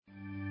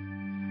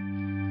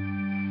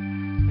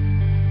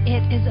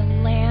It is a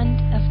land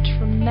of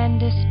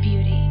tremendous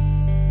beauty.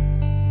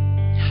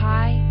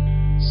 High,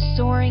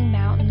 soaring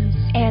mountains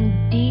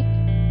and deep,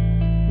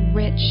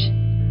 rich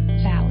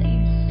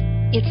valleys.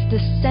 It's the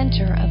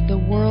center of the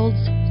world's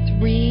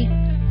 3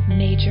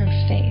 major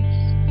faiths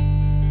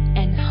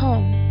and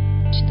home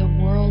to the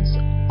world's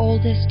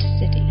oldest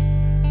city.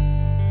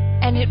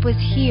 And it was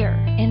here,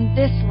 in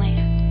this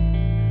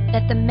land,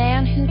 that the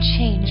man who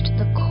changed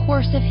the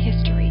course of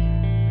history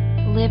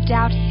lived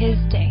out his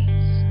days.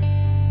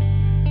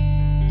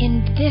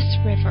 In this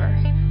river,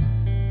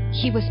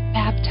 he was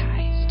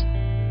baptized.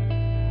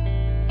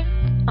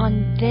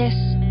 On this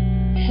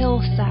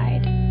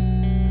hillside,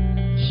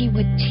 he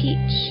would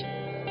teach.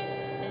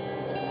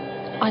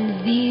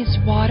 On these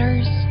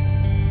waters,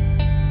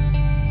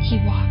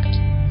 he walked.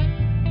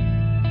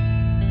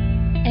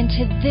 And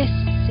to this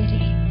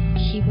city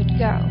he would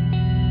go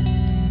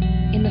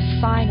in the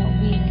final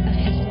week of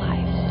his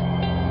life.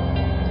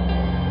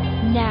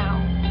 Now,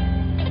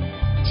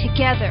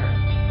 together,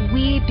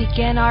 we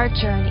begin our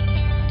journey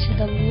to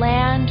the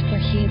land where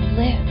he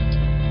lived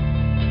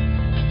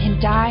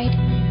and died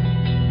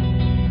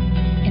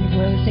and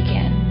rose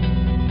again.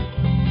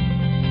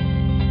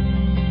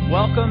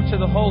 Welcome to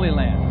the Holy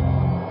Land.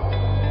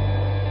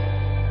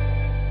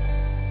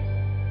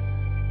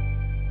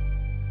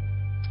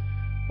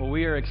 Well,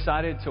 we are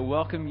excited to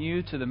welcome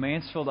you to the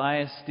Mansfield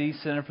ISD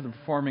Center for the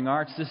Performing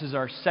Arts. This is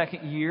our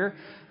second year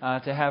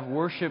to have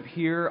worship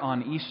here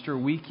on Easter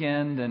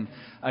weekend. And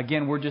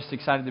again, we're just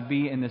excited to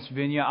be in this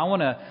venue. I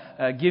want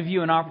to give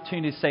you an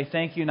opportunity to say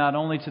thank you not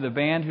only to the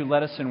band who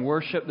led us in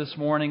worship this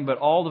morning, but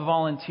all the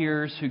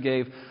volunteers who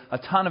gave a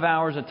ton of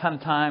hours, a ton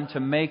of time to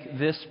make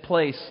this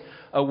place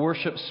a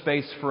worship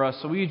space for us.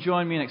 So will you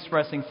join me in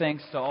expressing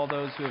thanks to all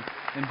those who have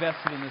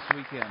invested in this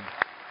weekend?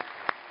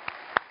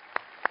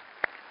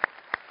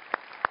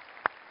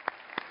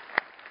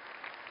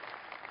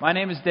 My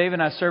name is David,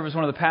 and I serve as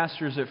one of the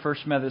pastors at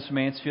First Methodist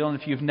Mansfield.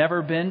 And if you've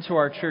never been to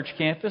our church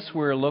campus,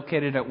 we're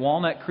located at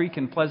Walnut Creek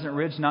and Pleasant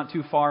Ridge, not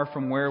too far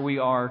from where we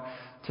are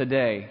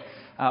today.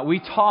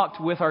 We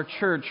talked with our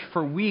church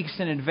for weeks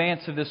in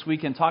advance of this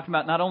weekend, talking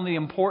about not only the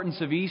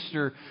importance of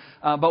Easter,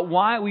 but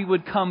why we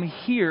would come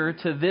here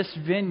to this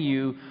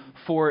venue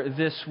for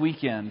this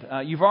weekend.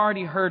 You've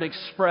already heard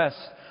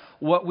expressed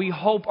what we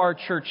hope our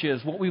church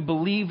is, what we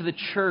believe the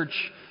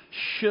church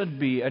should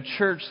be, a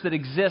church that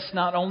exists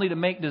not only to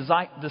make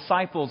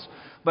disciples,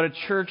 but a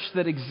church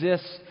that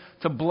exists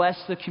to bless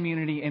the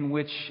community in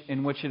which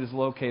it is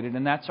located.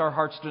 And that's our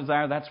heart's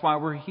desire. That's why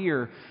we're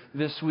here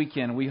this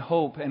weekend. We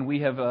hope, and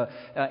we have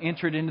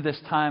entered into this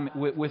time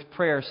with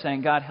prayer,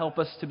 saying, God, help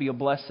us to be a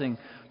blessing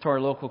to our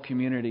local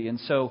community. And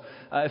so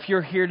if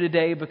you're here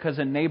today because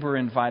a neighbor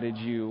invited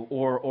you,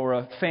 or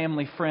a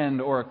family friend,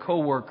 or a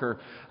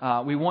coworker,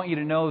 we want you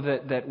to know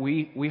that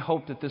we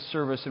hope that this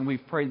service, and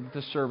we've prayed that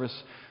this service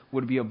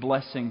would be a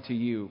blessing to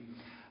you.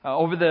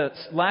 Over the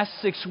last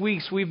 6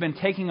 weeks, we've been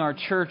taking our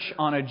church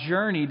on a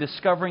journey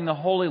discovering the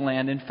Holy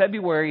Land. In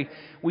February,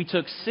 we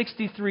took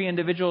 63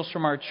 individuals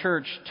from our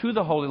church to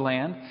the Holy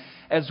Land,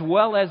 as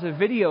well as a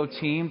video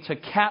team to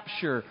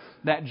capture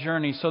that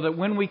journey so that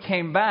when we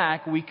came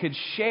back, we could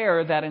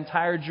share that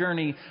entire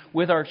journey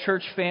with our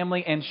church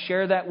family and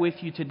share that with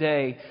you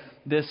today,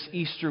 this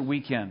Easter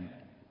weekend.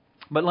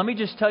 But let me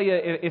just tell you,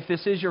 if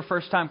this is your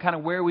first time, kind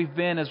of where we've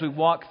been as we've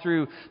walked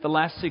through the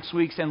last 6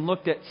 weeks and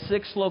looked at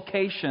 6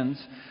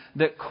 locations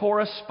that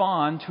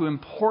correspond to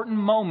important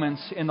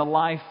moments in the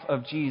life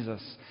of Jesus.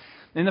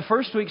 In the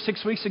first week,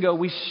 6 weeks ago,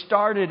 we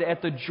started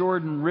at the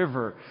Jordan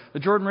River. The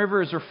Jordan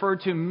River is referred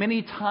to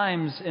many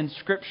times in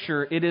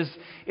Scripture. It is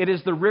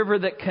the river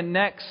that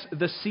connects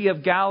the Sea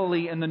of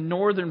Galilee in the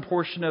northern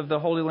portion of the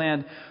Holy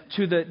Land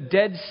to the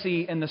Dead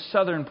Sea in the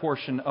southern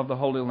portion of the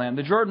Holy Land.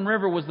 The Jordan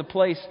River was the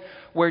place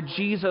where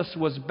Jesus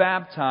was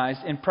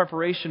baptized in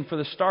preparation for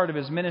the start of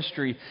his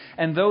ministry.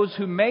 And those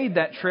who made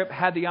that trip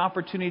had the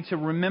opportunity to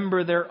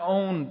remember their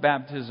own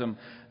baptism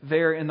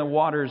there in the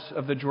waters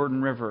of the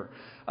Jordan River.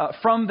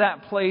 From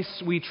that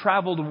place, we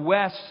traveled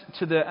west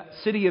to the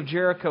city of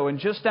Jericho. And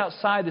just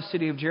outside the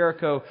city of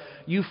Jericho,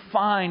 you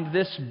find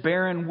this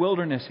barren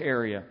wilderness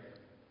area.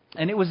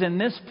 And it was in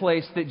this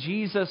place that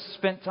Jesus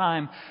spent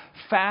time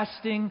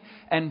fasting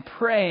and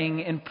praying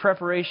in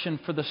preparation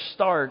for the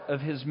start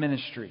of his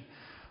ministry.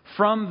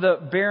 From the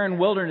barren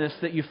wilderness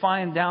that you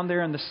find down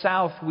there in the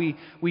south, we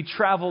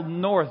traveled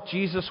north.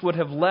 Jesus would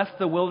have left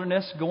the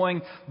wilderness,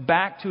 going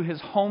back to his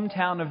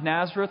hometown of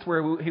Nazareth,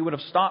 where he would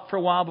have stopped for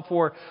a while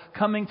before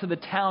coming to the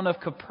town of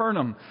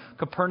Capernaum.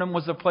 Capernaum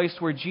was the place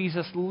where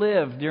Jesus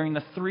lived during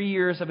the 3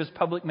 years of his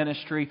public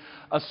ministry,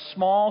 a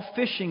small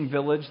fishing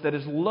village that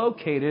is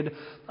located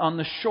on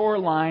the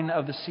shoreline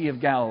of the Sea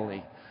of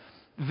Galilee.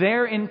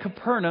 There in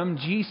Capernaum,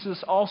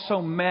 Jesus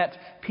also met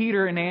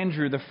Peter and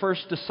Andrew, the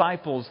first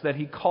disciples that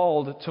he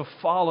called to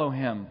follow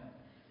him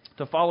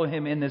to follow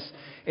him in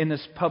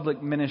this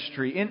public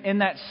ministry. In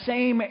that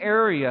same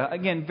area,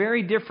 again,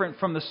 very different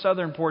from the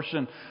southern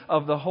portion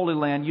of the Holy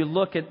Land, you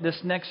look at this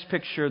next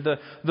picture,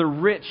 the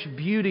rich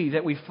beauty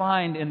that we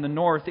find in the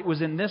north. It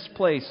was in this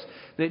place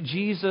that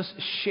Jesus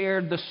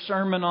shared the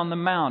Sermon on the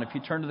Mount. If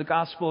you turn to the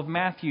Gospel of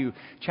Matthew,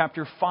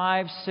 chapter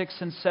 5, 6,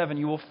 and 7,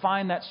 you will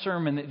find that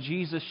sermon that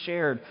Jesus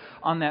shared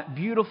on that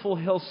beautiful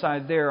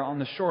hillside there on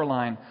the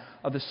shoreline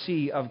of the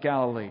Sea of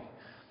Galilee.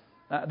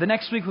 The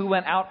next week we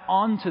went out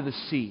onto the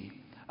sea,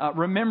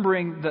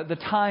 remembering the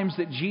times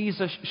that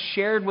Jesus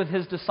shared with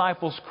his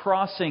disciples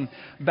crossing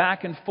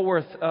back and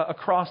forth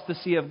across the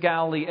Sea of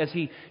Galilee as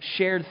he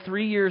shared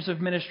 3 years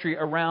of ministry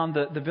around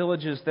the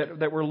villages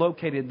that were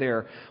located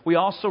there. We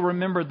also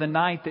remember the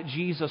night that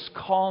Jesus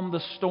calmed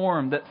the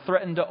storm that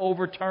threatened to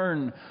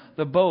overturn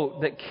the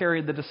boat that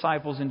carried the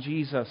disciples and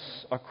Jesus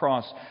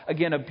across.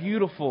 Again, a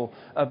beautiful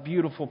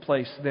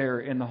place there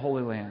in the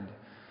Holy Land.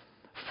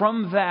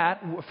 From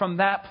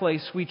that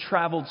place, we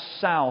traveled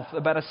south,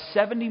 about a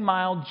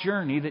 70-mile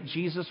journey that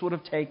Jesus would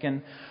have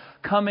taken,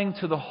 coming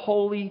to the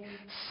holy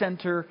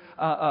center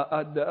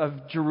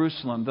of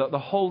Jerusalem, the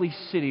holy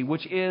city,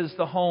 which is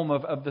the home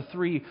of the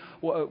three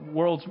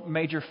world's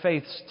major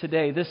faiths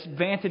today. This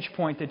vantage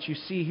point that you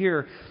see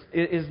here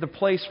is the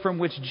place from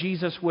which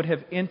Jesus would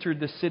have entered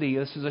the city.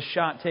 This is a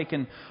shot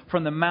taken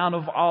from the Mount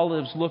of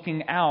Olives,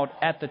 looking out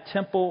at the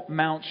Temple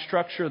Mount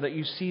structure that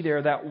you see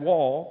there, that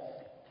wall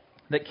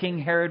that King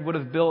Herod would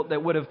have built,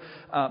 that would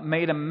have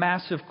made a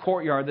massive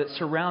courtyard that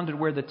surrounded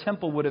where the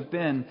temple would have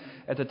been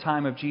at the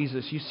time of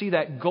Jesus. You see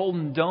that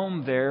golden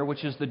dome there,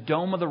 which is the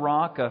Dome of the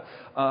Rock,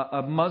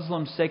 a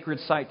Muslim sacred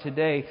site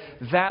today.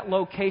 That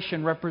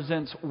location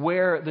represents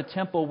where the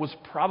temple was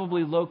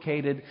probably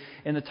located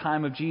in the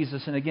time of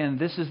Jesus. And again,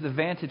 this is the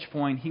vantage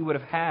point he would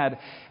have had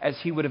as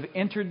he would have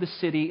entered the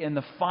city in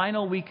the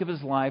final week of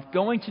his life,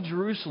 going to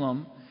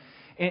Jerusalem,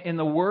 in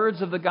the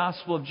words of the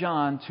Gospel of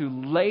John, to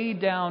lay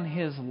down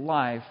his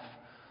life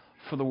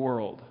for the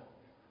world.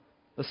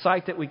 The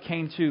site that we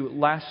came to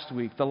last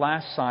week, the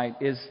last site,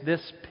 is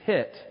this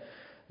pit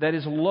that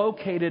is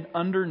located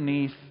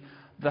underneath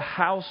the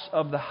house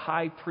of the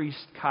high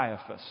priest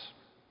Caiaphas.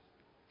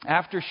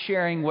 After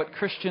sharing what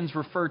Christians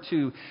refer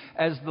to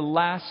as the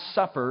Last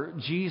Supper,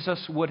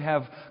 Jesus would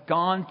have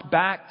gone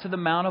back to the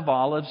Mount of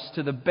Olives,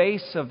 to the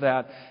base of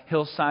that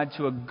hillside,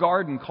 to a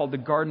garden called the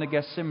Garden of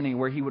Gethsemane,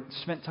 where he would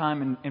spend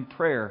time in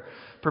prayer,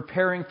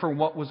 preparing for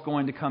what was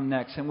going to come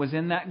next. And it was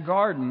in that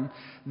garden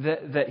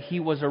that he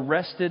was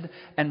arrested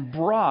and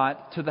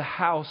brought to the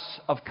house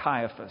of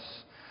Caiaphas.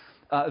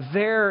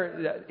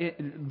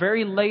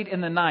 Very late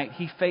in the night,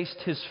 he faced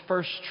his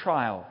first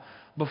trial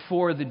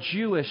before the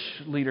Jewish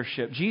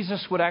leadership.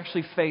 Jesus would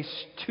actually face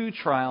 2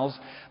 trials.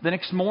 The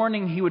next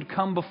morning, he would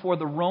come before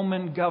the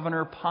Roman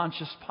governor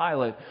Pontius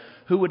Pilate,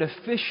 who would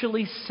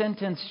officially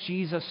sentence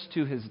Jesus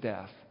to his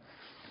death.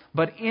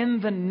 But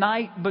in the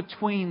night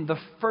between the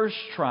first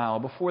trial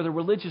before the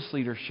religious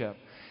leadership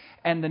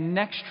and the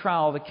next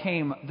trial that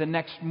came the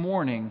next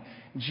morning,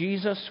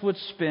 Jesus would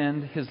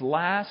spend his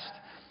last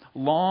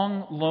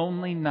long,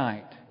 lonely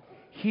night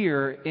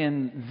here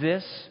in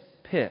this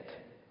pit,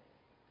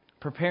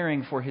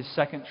 preparing for his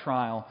second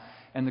trial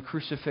and the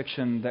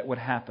crucifixion that would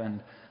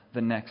happen the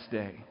next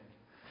day.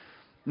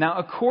 Now,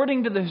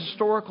 according to the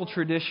historical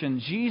tradition,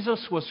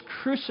 Jesus was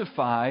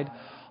crucified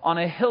on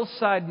a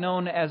hillside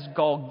known as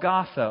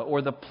Golgotha,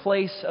 or the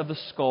place of the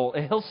skull,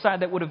 a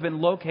hillside that would have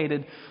been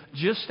located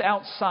just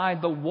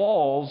outside the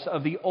walls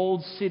of the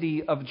old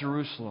city of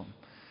Jerusalem.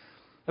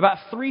 About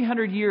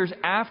 300 years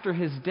after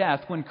his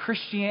death, when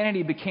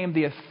Christianity became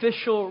the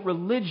official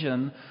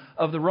religion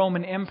of the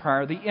Roman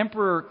Empire, the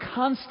Emperor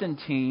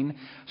Constantine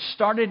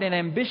started an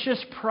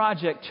ambitious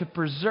project to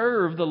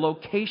preserve the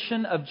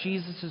location of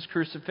Jesus'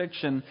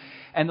 crucifixion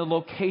and the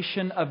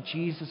location of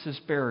Jesus'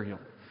 burial.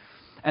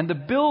 And the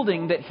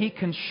building that he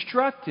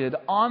constructed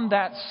on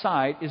that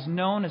site is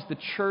known as the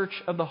Church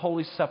of the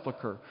Holy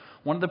Sepulchre,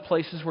 one of the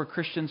places where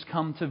Christians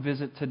come to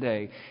visit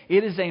today.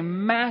 It is a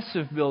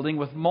massive building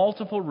with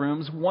multiple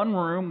rooms. One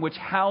room which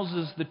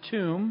houses the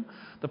tomb,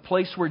 the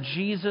place where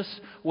Jesus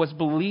was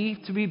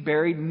believed to be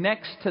buried.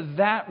 Next to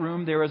that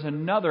room, there is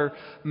another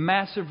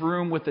massive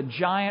room with a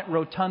giant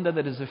rotunda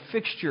that is a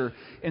fixture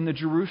in the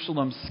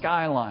Jerusalem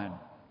skyline.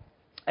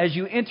 As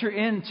you enter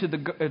into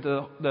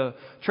the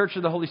Church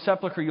of the Holy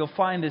Sepulchre, you'll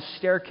find this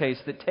staircase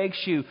that takes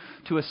you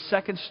to a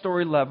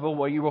second-story level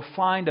where you will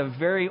find a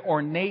very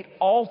ornate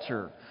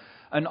altar,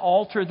 an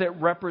altar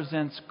that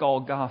represents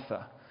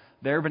Golgotha.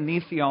 There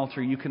beneath the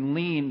altar, you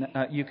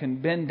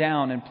can bend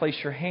down and place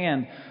your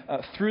hand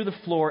through the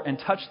floor and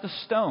touch the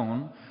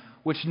stone,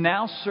 which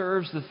now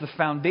serves as the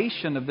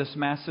foundation of this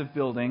massive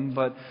building,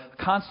 but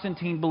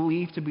Constantine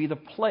believed to be the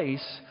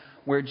place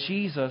where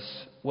Jesus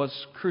was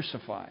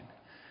crucified.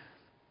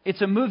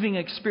 It's a moving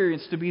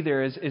experience to be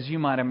there, as you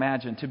might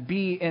imagine, to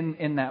be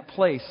in that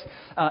place.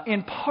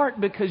 In part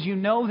because you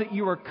know that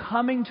you are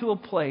coming to a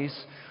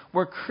place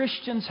where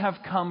Christians have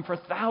come for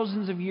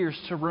thousands of years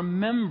to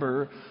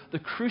remember the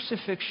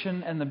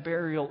crucifixion and the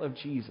burial of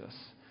Jesus.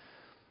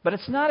 But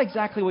it's not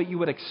exactly what you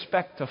would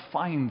expect to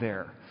find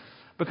there.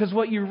 Because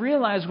what you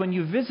realize when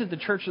you visit the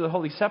Church of the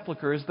Holy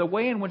Sepulchre is the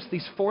way in which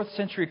these 4th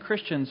century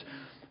Christians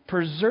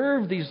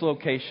preserved these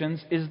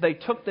locations is they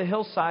took the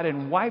hillside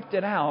and wiped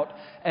it out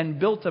and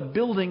built a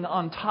building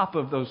on top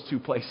of those two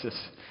places.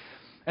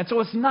 And so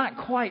it's not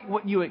quite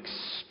what you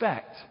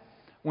expect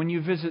when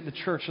you visit the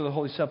Church of the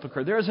Holy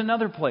Sepulchre. There is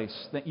another place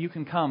that you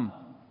can come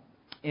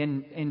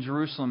in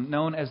Jerusalem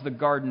known as the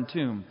Garden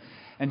Tomb.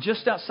 And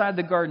just outside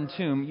the Garden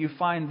Tomb, you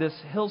find this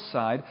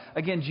hillside.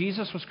 Again,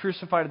 Jesus was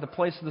crucified at the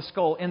place of the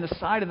skull. In the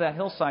side of that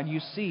hillside, you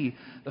see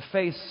the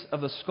face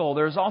of the skull.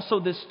 There is also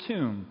this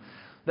tomb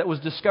that was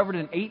discovered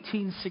in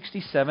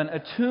 1867,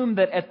 a tomb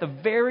that at the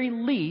very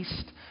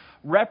least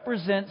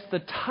represents the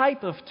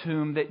type of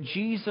tomb that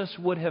Jesus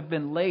would have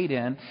been laid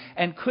in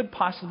and could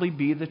possibly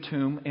be the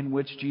tomb in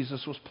which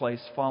Jesus was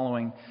placed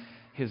following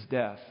his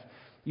death.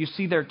 You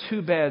see there are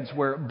 2 beds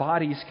where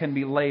bodies can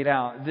be laid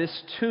out. This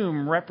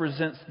tomb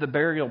represents the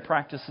burial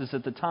practices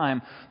at the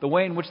time. The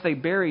way in which they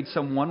buried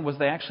someone was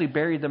they actually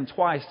buried them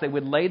twice. They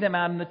would lay them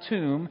out in the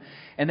tomb,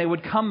 and they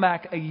would come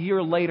back a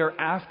year later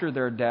after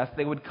their death.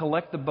 They would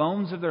collect the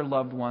bones of their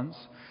loved ones.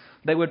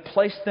 They would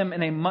place them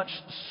in a much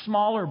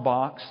smaller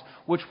box,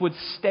 which would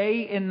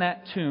stay in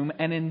that tomb.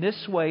 And in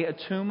this way, a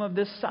tomb of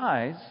this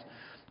size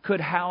could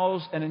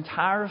house an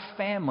entire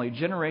family,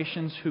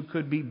 generations who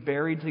could be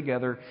buried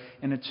together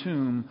in a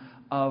tomb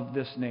of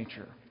this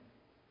nature.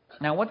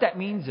 Now, what that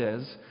means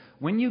is,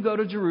 when you go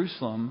to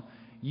Jerusalem,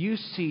 you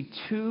see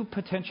 2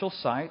 potential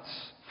sites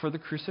for the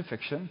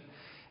crucifixion,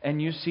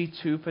 and you see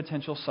 2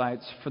 potential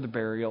sites for the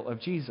burial of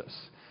Jesus.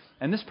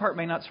 And this part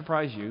may not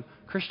surprise you.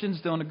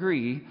 Christians don't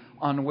agree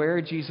on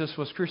where Jesus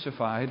was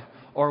crucified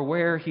or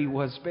where he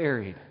was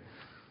buried.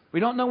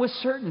 We don't know with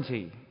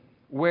certainty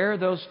where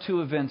those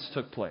 2 events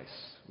took place.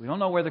 We don't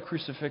know where the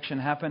crucifixion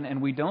happened,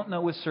 and we don't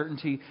know with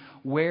certainty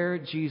where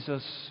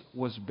Jesus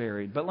was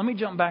buried. But let me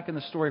jump back in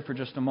the story for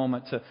just a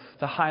moment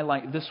to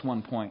highlight this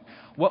one point.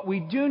 What we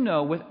do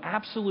know with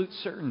absolute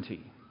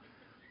certainty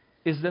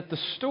is that the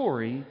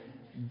story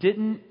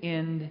didn't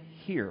end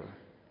here,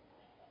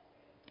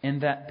 in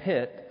that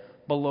pit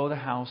below the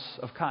house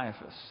of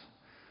Caiaphas.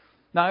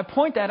 Now, I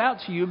point that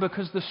out to you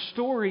because the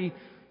story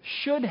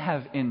should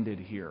have ended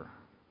here,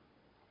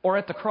 or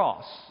at the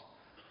cross.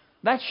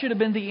 That should have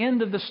been the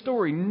end of the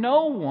story.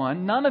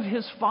 None of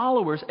his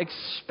followers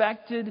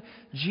expected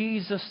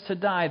Jesus to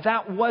die.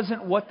 That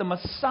wasn't what the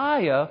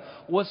Messiah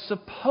was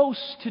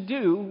supposed to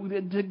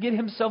do, to get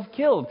himself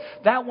killed.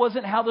 That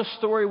wasn't how the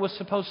story was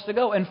supposed to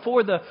go. And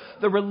for the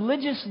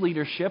religious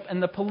leadership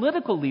and the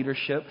political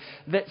leadership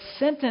that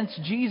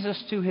sentenced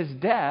Jesus to his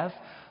death,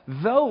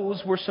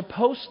 those were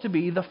supposed to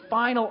be the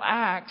final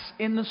acts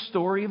in the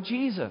story of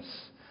Jesus.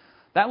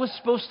 That was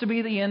supposed to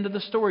be the end of the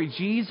story.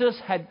 Jesus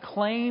had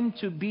claimed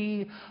to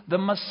be the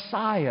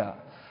Messiah,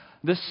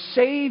 the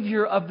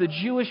Savior of the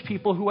Jewish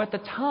people who at the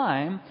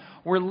time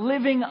were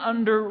living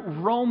under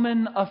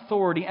Roman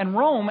authority. And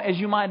Rome, as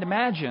you might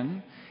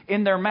imagine,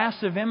 in their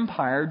massive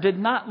empire, did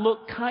not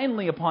look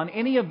kindly upon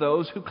any of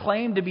those who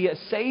claimed to be a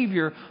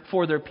savior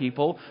for their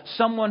people,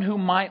 someone who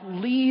might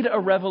lead a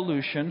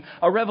revolution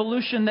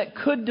that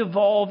could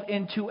devolve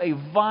into a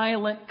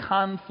violent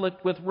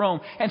conflict with Rome.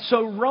 And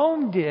so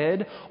Rome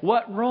did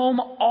what Rome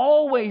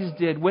always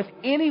did with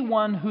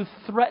anyone who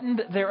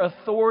threatened their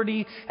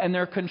authority and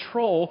their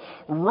control.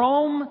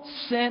 Rome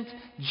sent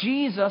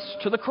Jesus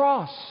to the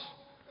cross.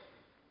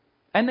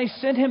 And they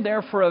sent him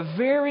there for a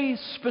very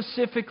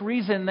specific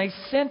reason. They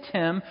sent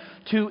him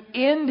to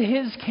end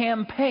his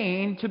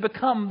campaign to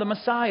become the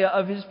Messiah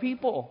of his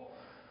people.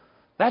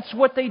 That's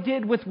what they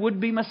did with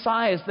would-be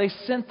messiahs. They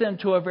sent them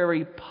to a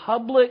very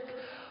public,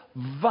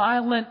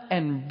 violent,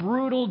 and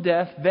brutal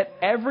death that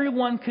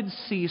everyone could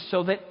see,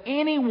 so that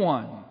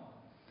anyone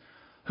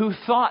who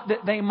thought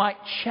that they might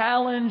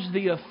challenge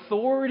the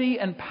authority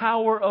and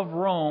power of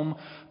Rome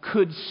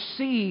could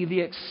see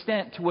the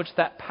extent to which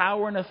that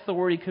power and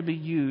authority could be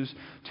used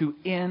to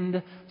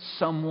end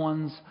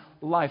someone's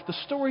life. The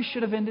story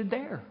should have ended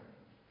there.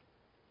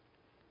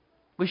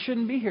 We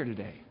shouldn't be here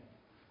today.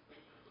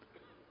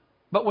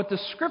 But what the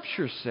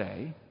Scriptures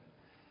say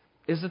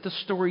is that the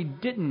story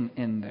didn't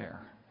end there.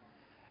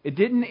 It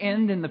didn't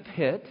end in the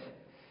pit,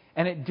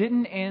 and it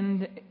didn't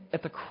end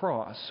at the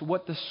cross.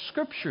 What the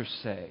Scriptures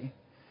say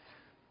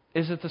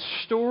is that the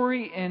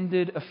story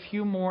ended a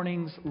few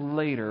mornings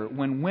later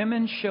when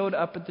women showed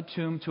up at the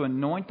tomb to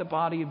anoint the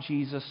body of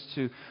Jesus,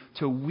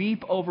 to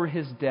weep over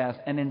his death,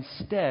 and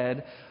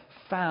instead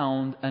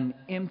found an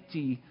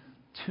empty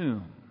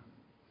tomb.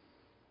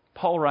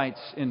 Paul writes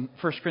in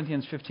 1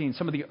 Corinthians 15,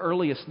 some of the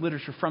earliest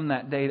literature from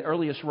that day, the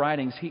earliest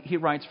writings, he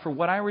writes, "For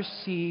what I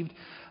received,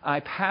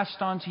 I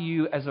passed on to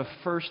you as of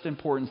first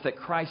importance, that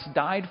Christ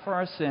died for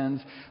our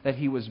sins, that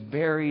he was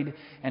buried,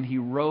 and he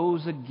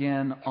rose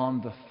again on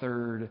the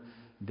third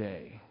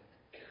day."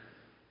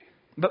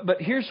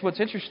 But here's what's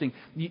interesting.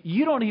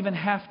 You don't even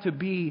have to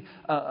be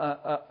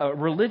a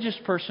religious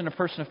person, a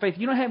person of faith.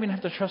 You don't even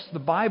have to trust the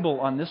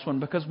Bible on this one,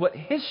 because what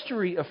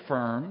history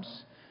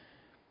affirms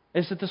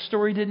is that the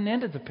story didn't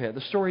end at the pit.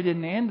 The story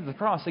didn't end at the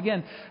cross.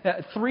 Again,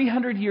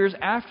 300 years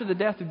after the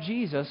death of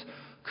Jesus,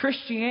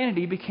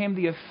 Christianity became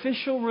the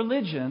official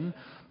religion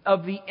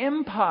of the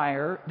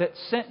empire that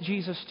sent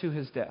Jesus to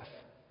his death.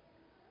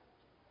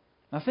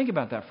 Now think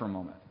about that for a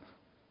moment.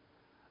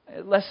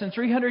 Less than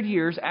 300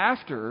 years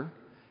after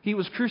he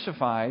was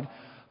crucified,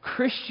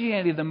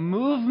 Christianity, the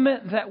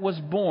movement that was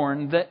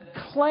born that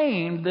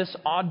claimed this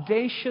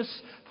audacious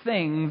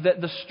thing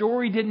that the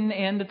story didn't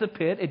end at the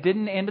pit, it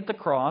didn't end at the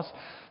cross,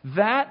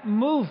 that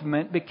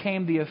movement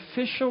became the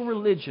official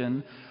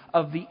religion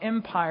of the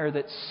empire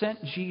that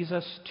sent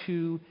Jesus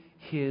to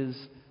his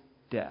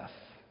death.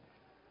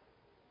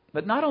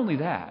 But not only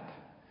that,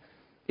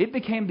 it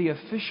became the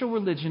official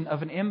religion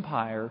of an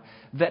empire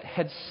that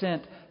had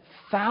sent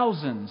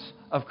thousands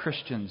of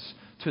Christians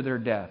to their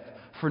death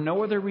for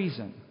no other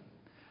reason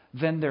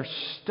than their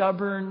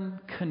stubborn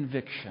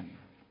conviction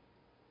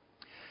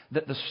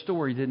that the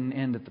story didn't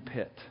end at the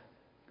pit.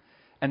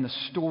 And the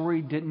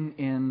story didn't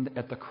end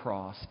at the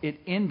cross. It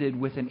ended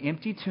with an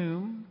empty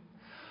tomb,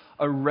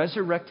 a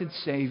resurrected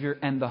Savior,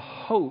 and the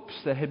hopes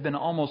that had been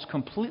almost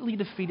completely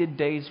defeated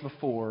days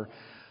before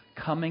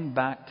coming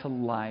back to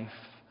life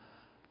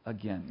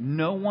again.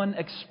 No one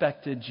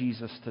expected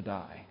Jesus to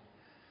die.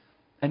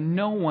 And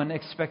no one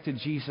expected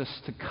Jesus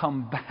to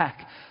come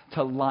back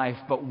to life.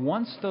 But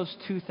once those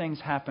two things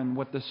happened,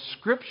 what the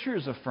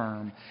Scriptures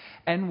affirm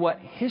and what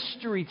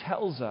history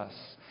tells us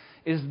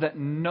is that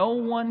no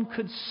one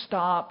could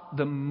stop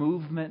the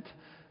movement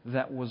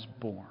that was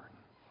born.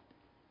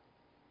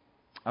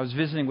 I was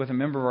visiting with a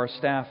member of our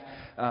staff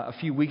a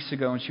few weeks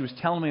ago, and she was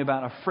telling me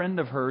about a friend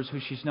of hers who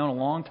she's known a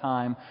long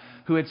time,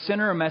 who had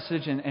sent her a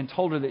message and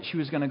told her that she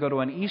was going to go to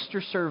an Easter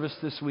service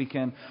this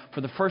weekend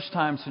for the first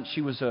time since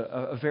she was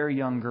a very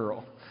young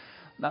girl.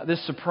 Now,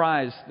 this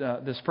surprised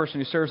this person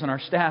who serves on our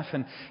staff,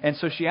 and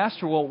so she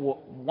asked her, well,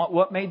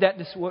 what made that?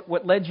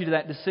 What led you to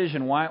that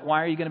decision? Why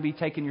are you going to be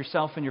taking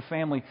yourself and your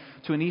family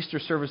to an Easter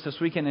service this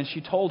weekend? And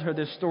she told her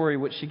this story,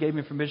 which she gave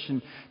me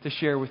permission to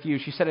share with you.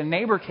 She said a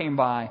neighbor came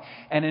by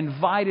and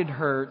invited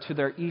her to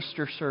their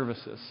Easter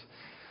services.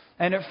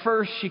 And at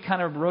first, she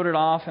kind of wrote it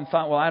off and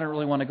thought, well, I don't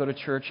really want to go to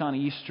church on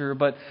Easter.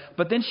 But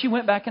then she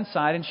went back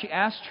inside and she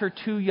asked her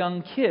two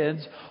young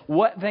kids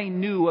what they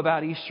knew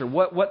about Easter,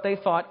 what they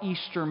thought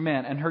Easter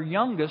meant. And her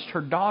youngest,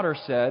 her daughter,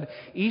 said,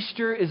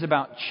 Easter is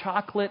about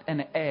chocolate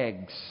and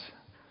eggs.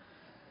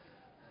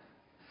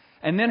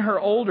 And then her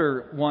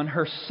older one,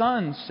 her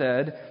son,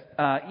 said,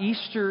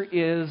 Easter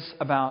is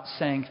about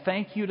saying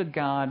thank you to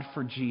God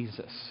for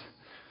Jesus.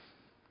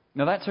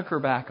 Now, that took her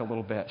back a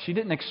little bit. She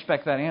didn't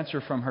expect that answer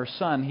from her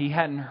son. He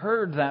hadn't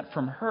heard that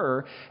from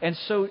her. And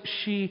so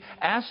she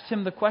asked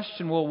him the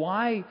question, well,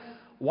 why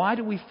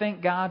do we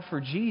thank God for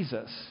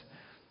Jesus?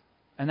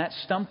 And that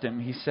stumped him.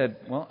 He said,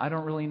 well, I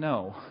don't really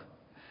know.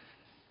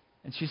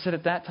 And she said,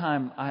 at that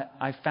time,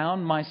 I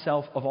found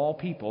myself, of all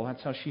people,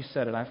 that's how she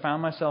said it, I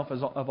found myself,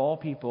 of all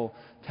people,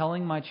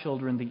 telling my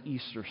children the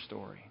Easter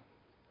story.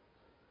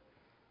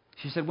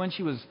 She said when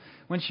she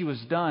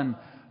was done,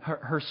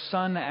 her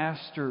son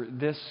asked her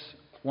this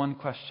one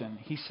question.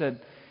 He said,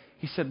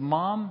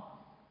 Mom,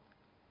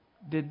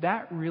 did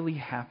that really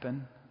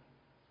happen?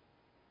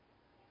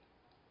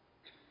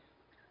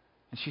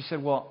 And she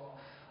said, well,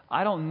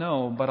 I don't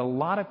know, but a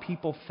lot of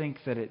people think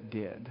that it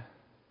did.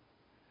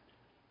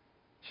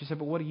 She said,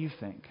 but what do you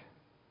think?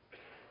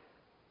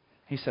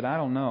 He said, I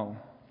don't know,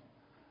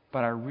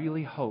 but I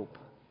really hope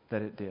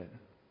that it did.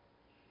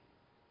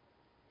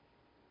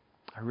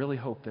 I really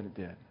hope that it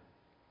did.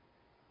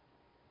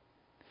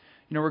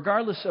 You know,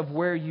 regardless of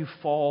where you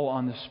fall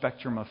on the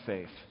spectrum of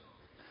faith,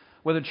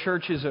 whether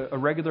church is a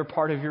regular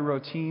part of your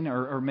routine,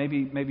 or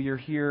maybe you're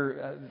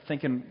here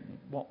thinking,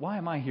 well, why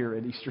am I here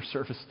at Easter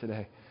service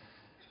today?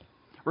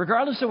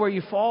 Regardless of where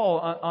you fall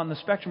on the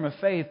spectrum of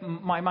faith,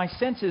 my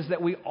sense is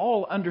that we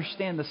all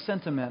understand the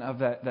sentiment of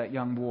that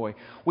young boy.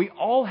 We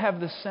all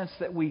have the sense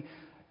that we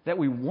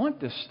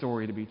want this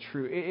story to be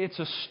true. It's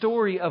a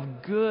story of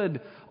good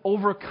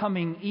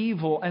overcoming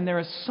evil, and there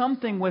is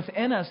something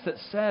within us that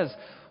says,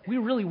 we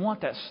really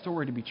want that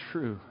story to be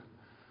true.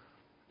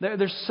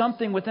 There's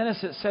something within us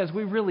that says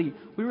we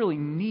really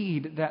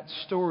need that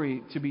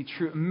story to be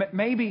true.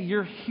 Maybe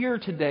you're here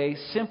today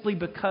simply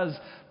because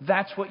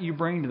that's what you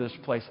bring to this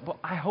place. Well,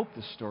 I hope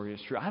this story is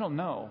true. I don't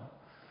know.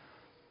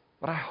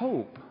 But I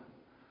hope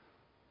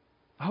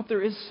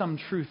there is some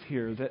truth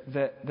here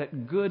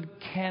that good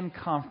can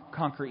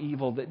conquer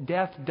evil, that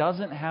death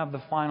doesn't have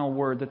the final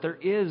word, that there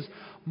is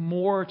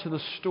more to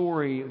the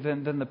story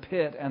than the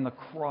pit and the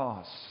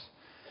cross.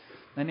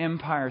 An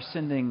empire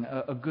sending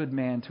a good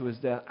man to his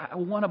death. I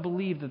want to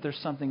believe that there's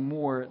something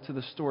more to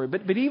the story.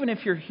 But even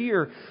if you're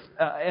here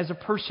as a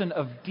person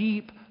of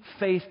deep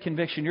faith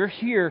conviction, you're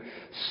here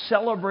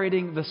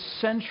celebrating the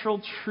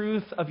central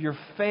truth of your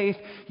faith.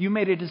 You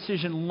made a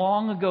decision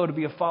long ago to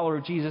be a follower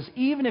of Jesus.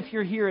 Even if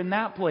you're here in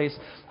that place,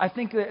 I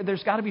think that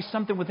there's got to be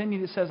something within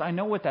you that says, I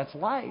know what that's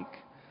like.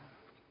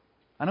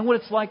 I know what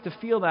it's like to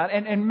feel that.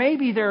 And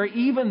maybe there are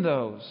even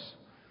those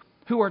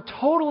who are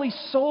totally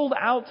sold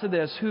out to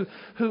this,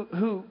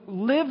 who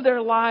live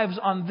their lives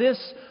on this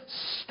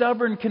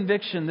stubborn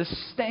conviction,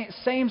 this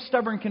same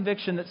stubborn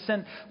conviction that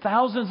sent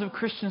thousands of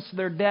Christians to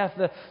their death,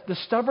 the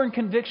stubborn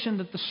conviction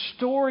that the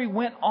story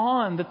went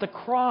on, that the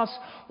cross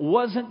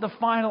wasn't the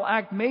final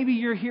act. Maybe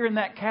you're here in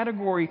that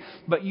category,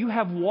 but you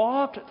have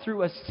walked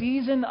through a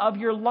season of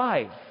your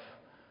life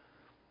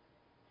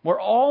where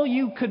all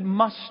you could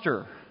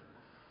muster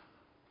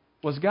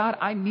was, God,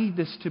 I need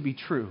this to be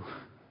true.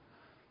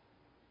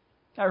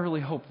 I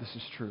really hope this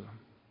is true.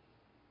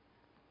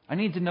 I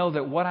need to know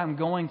that what I'm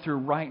going through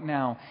right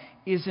now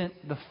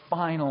isn't the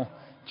final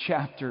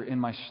chapter in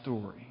my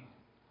story.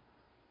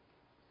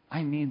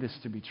 I need this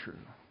to be true.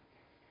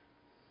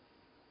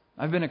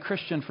 I've been a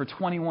Christian for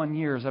 21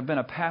 years. I've been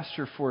a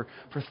pastor for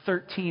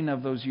 13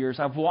 of those years.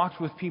 I've walked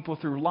with people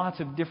through lots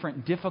of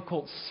different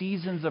difficult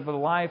seasons of the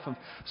life of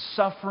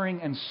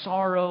suffering and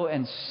sorrow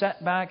and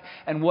setback.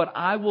 And what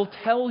I will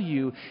tell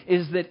you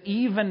is that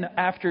even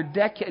after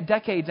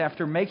decades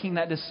after making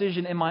that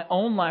decision in my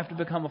own life to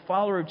become a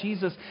follower of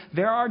Jesus,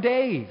 there are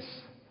days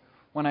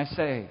when I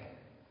say,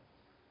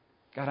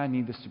 God, I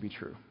need this to be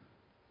true.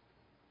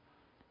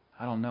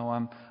 I don't know,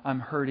 I'm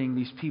hurting.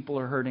 These people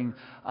are hurting.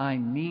 I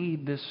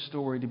need this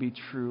story to be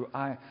true.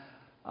 I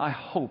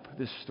hope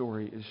this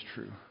story is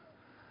true.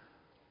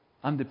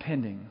 I'm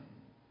depending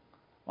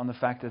on the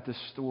fact that this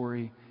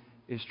story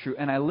is true.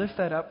 And I lift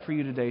that up for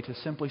you today to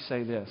simply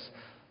say this.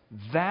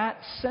 That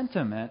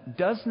sentiment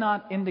does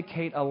not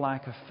indicate a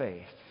lack of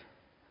faith.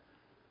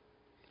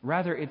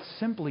 Rather, it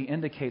simply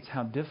indicates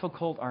how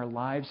difficult our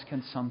lives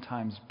can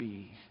sometimes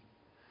be.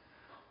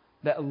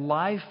 That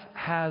life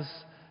has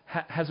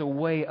a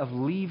way of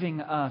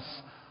leaving us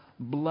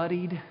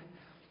bloodied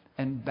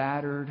and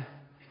battered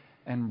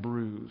and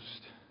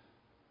bruised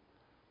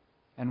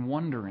and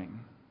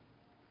wondering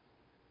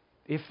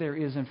if there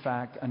is, in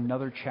fact,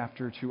 another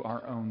chapter to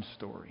our own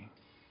story.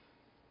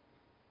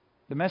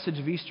 The message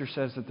of Easter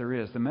says that there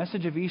is. The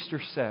message of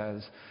Easter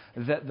says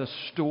that the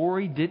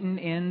story didn't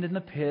end in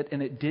the pit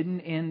and it didn't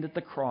end at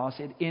the cross.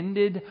 It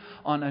ended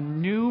on a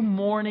new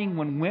morning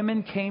when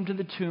women came to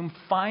the tomb,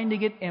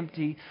 finding it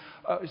empty,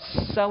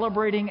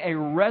 celebrating a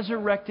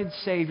resurrected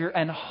Savior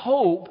and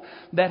hope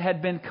that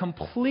had been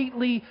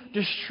completely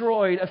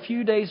destroyed a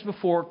few days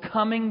before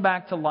coming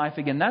back to life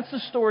again. That's the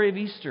story of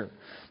Easter.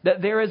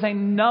 That there is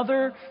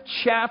another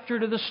chapter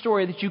to the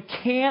story, that you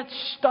can't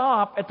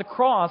stop at the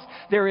cross.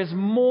 There is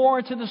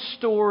more to the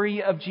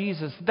story of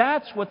Jesus.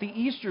 That's what the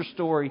Easter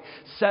story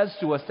says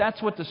to us.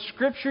 That's what the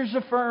Scriptures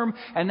affirm,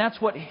 and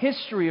that's what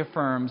history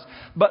affirms.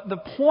 But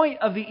the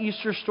point of the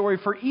Easter story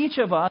for each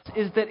of us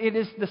is that it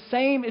is the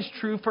same is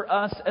true for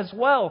us as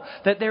well.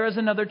 That there is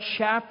another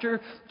chapter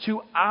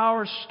to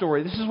our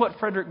story. This is what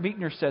Frederick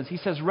Buechner says. He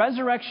says,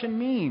 resurrection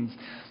means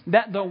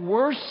that the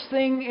worst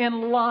thing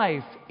in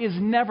life is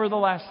never the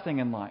last thing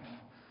in life.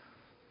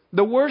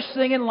 The worst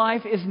thing in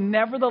life is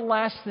never the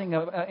last thing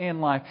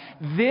in life.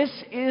 This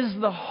is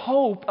the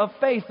hope of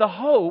faith. The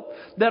hope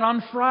that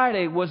on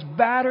Friday was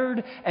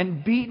battered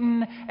and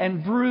beaten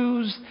and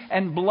bruised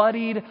and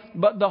bloodied,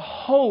 but the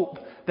hope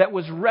that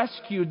was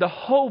rescued, the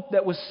hope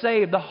that was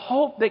saved, the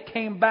hope that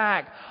came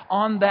back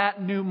on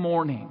that new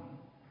morning.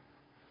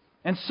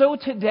 And so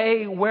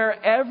today,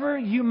 wherever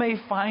you may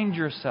find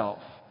yourself,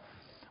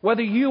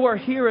 whether you are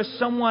here as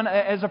someone,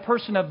 as a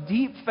person of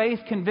deep faith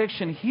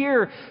conviction,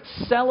 here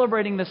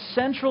celebrating the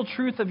central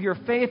truth of your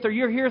faith, or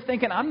you're here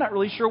thinking, I'm not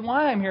really sure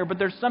why I'm here, but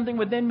there's something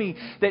within me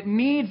that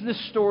needs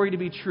this story to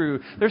be true.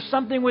 There's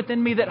something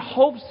within me that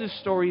hopes this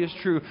story is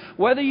true.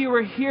 Whether you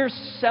are here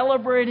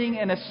celebrating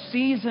in a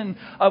season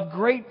of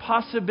great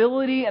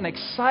possibility and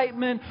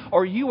excitement,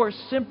 or you are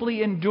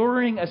simply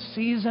enduring a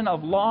season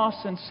of loss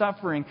and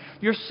suffering,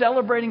 you're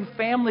celebrating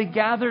family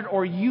gathered,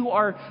 or you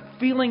are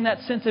feeling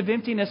that sense of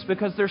emptiness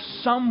because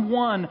there's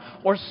someone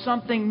or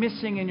something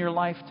missing in your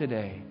life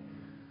today.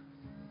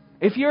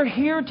 If you're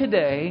here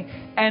today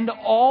and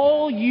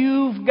all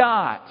you've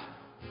got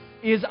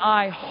is,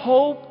 I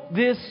hope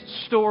this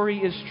story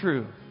is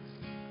true,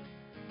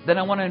 then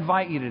I want to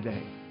invite you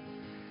today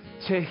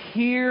to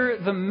hear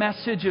the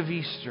message of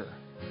Easter.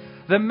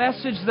 The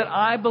message that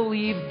I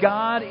believe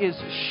God is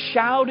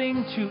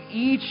shouting to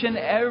each and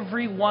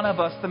every one of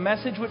us. The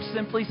message which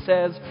simply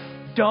says,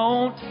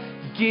 don't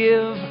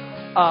give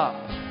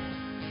up.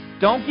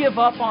 Don't give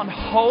up on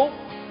hope.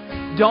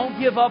 Don't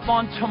give up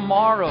on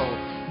tomorrow.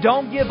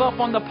 Don't give up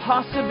on the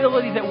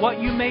possibility that what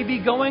you may be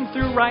going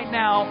through right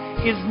now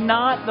is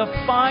not the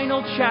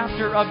final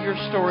chapter of your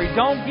story.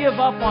 Don't give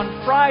up on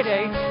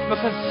Friday,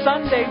 because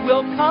Sunday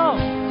will come.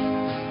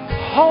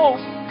 Hope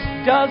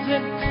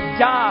doesn't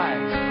die.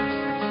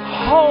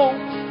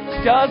 Hope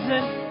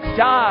doesn't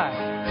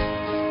die.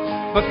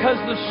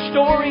 Because the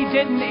story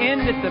didn't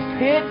end at the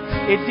pit.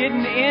 It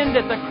didn't end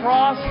at the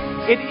cross.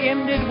 It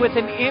ended with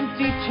an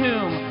empty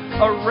tomb,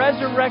 a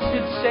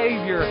resurrected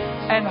Savior,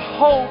 and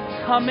hope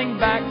coming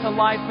back to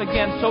life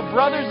again. So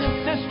brothers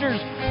and sisters,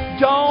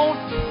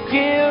 don't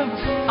give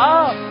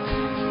up.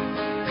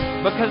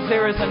 Because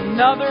there is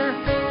another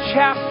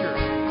chapter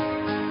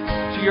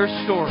to your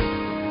story.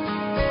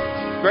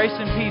 Grace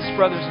and peace,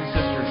 brothers and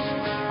sisters.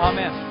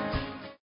 Amen.